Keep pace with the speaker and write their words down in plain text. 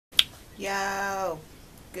Yo,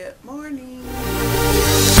 good morning.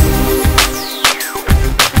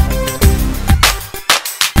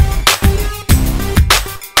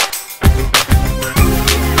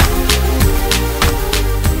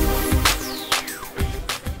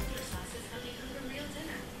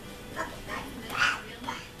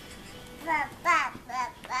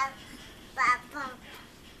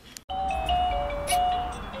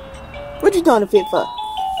 What you doing the fit for?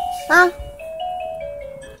 Huh?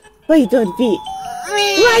 What you doing the fit?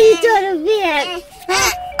 Why you doing the fit?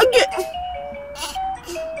 Huh? Good.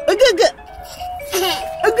 Good. Good. Good.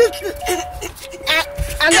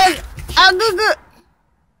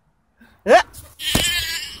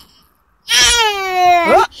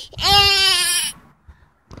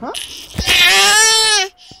 Huh?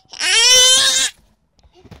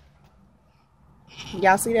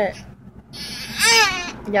 Y'all see that?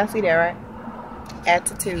 Y'all see that, right?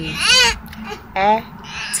 Attitude.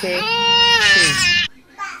 Attitude.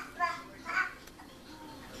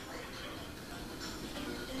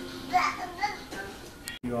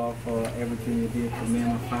 You all for everything you did for me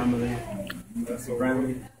and my family.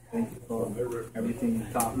 Grammy, thank you for everything you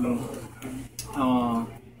taught me.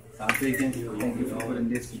 South Beacon, thank you for putting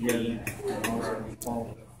this together. And also,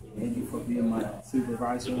 Paul, thank you for being my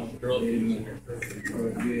supervisor, leading me for a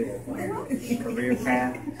good career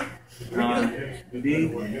path. B,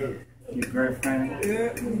 your girlfriend,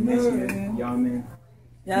 y'all man.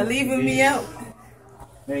 Y'all leaving me out.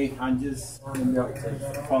 Hey, I'm just in the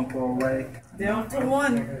Funko away. Down for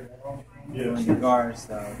one. Doing the guards,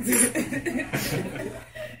 so.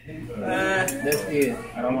 That's it.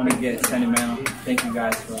 I don't want to get sentimental. Thank you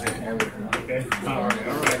guys for everything. Okay.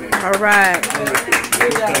 All right.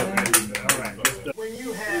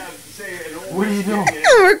 What are you doing?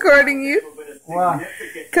 I'm recording you. Why?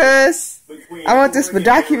 Cause I want this for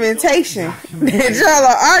documentation. Y'all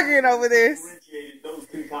are arguing over this.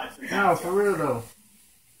 No, for real though.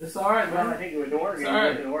 It's alright, man. I think it was Oregon.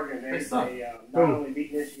 It's Oregon. They It's not only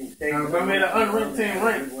beat Michigan State. They made an unranked team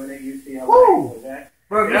ranked. When they used to Woo! that.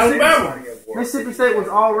 Bro, Mississippi State was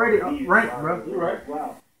already ranked, bro. You're right.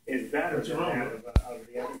 Wow. It's better than that of the other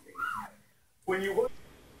teams. When you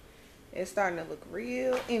It's starting to look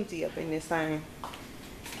real empty up in this thing.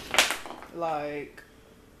 Like,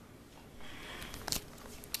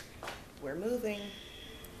 we're moving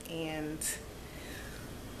and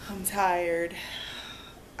I'm tired.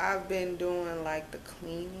 I've been doing like the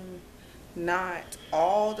cleaning, not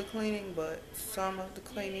all the cleaning, but some of the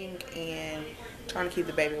cleaning, and trying to keep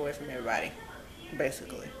the baby away from everybody,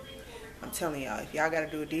 basically. I'm telling y'all, if y'all gotta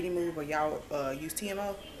do a DD move or y'all use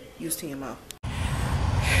TMO, use TMO.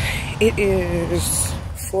 It is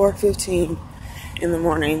 4:15 in the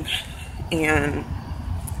morning and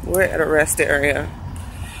we're at a rest area.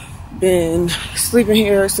 Been sleeping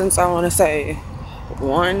here since I want to say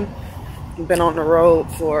 1. Been on the road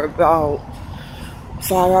for about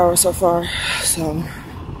 5 hours so far, so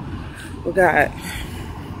we got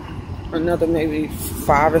another maybe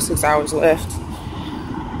 5 or 6 hours left.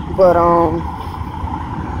 But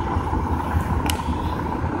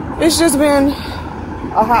it's just been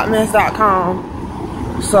a hotmess.com.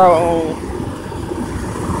 So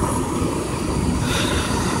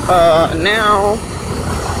now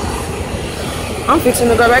I'm fixing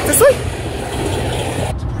to go back to sleep.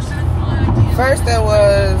 First there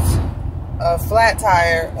was a flat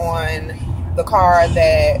tire on the car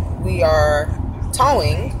that we are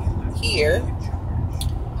towing here.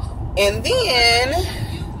 And then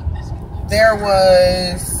there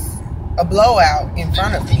was a blowout in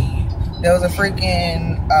front of me. There was a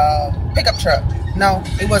freaking pickup truck. No,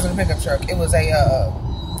 it wasn't a pickup truck. It was a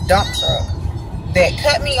dump truck that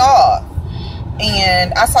cut me off.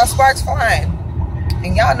 And I saw sparks flying.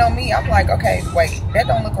 And y'all know me, I'm like, okay, wait, that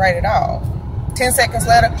don't look right at all. 10 seconds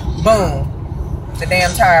later, boom, the damn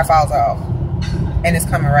tire falls off. And it's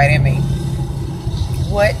coming right at me.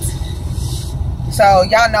 What? So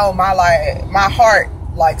y'all know my heart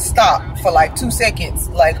like stopped for like 2 seconds.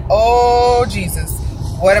 Like, oh Jesus,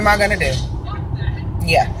 what am I gonna do?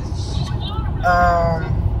 Yeah.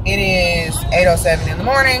 It is 8:07 in the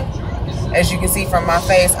morning. As you can see from my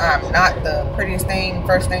face, I'm not the prettiest thing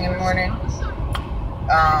first thing in the morning.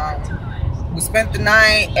 We spent the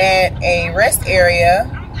night at a rest area.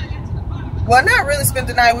 Well, not really spent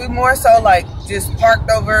the night. We more so like just parked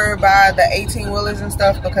over by the 18-wheelers and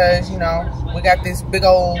stuff because, you know, we got this big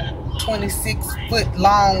old 26-foot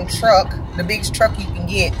long truck, the biggest truck you can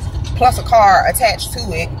get, plus a car attached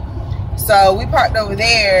to it. So we parked over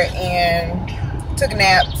there and took a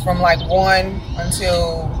nap from like 1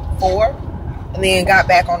 until 4 and then got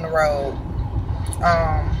back on the road.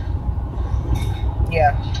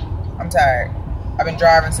 Yeah. I'm tired. I've been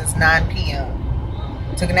driving since 9 p.m.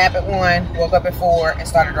 Took a nap at 1, woke up at 4, and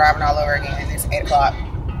started driving all over again. It's 8 o'clock,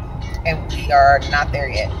 and we are not there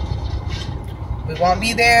yet. We won't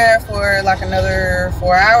be there for like another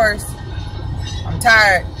 4 hours. I'm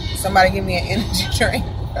tired. Somebody give me an energy drink.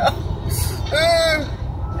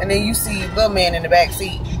 And then you see little man in the back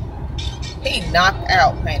seat. He knocked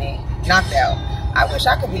out, honey. Knocked out. I wish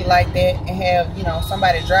I could be like that and have, you know,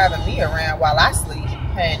 somebody driving me around while I sleep,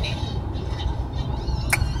 honey.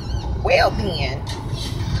 Well then.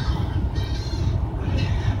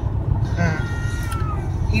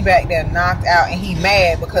 He back there knocked out, and he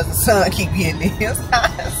mad because the sun keep getting in his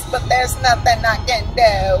eyes. But there's nothing I can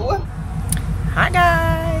do. Hi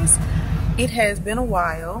guys. It has been a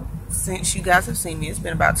while since you guys have seen me. It's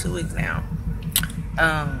been about 2 weeks now.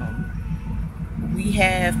 We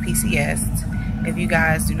have PCS. If you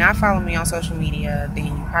guys do not follow me on social media, then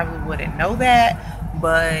you probably wouldn't know that.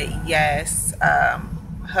 But yes,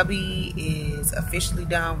 hubby is officially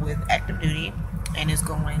done with active duty and is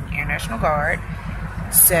going Air National Guard.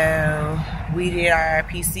 So we did our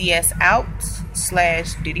PCS out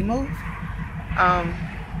 / Diddy move.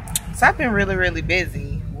 So I've been really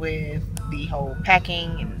busy with the whole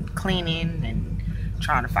packing and cleaning and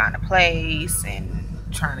trying to find a place and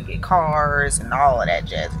trying to get cars and all of that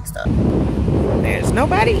jazzy stuff. There's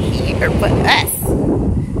nobody here but us.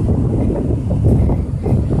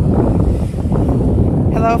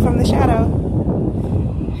 Hello from the shadow.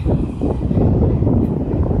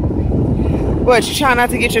 What, you trying not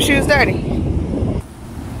to get your shoes dirty?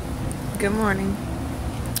 Good morning.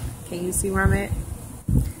 Can you see where I'm at?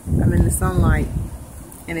 I'm in the sunlight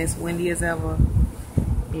and it's windy as ever,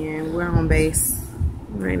 and we're on base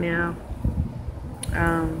right now.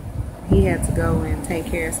 He had to go and take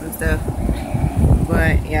care of some stuff,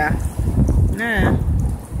 but yeah,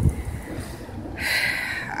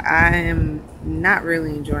 I am not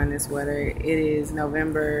really enjoying this weather. It is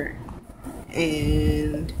November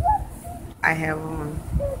and I have on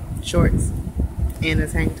shorts and a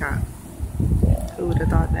tank top. Who would have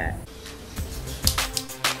thought that?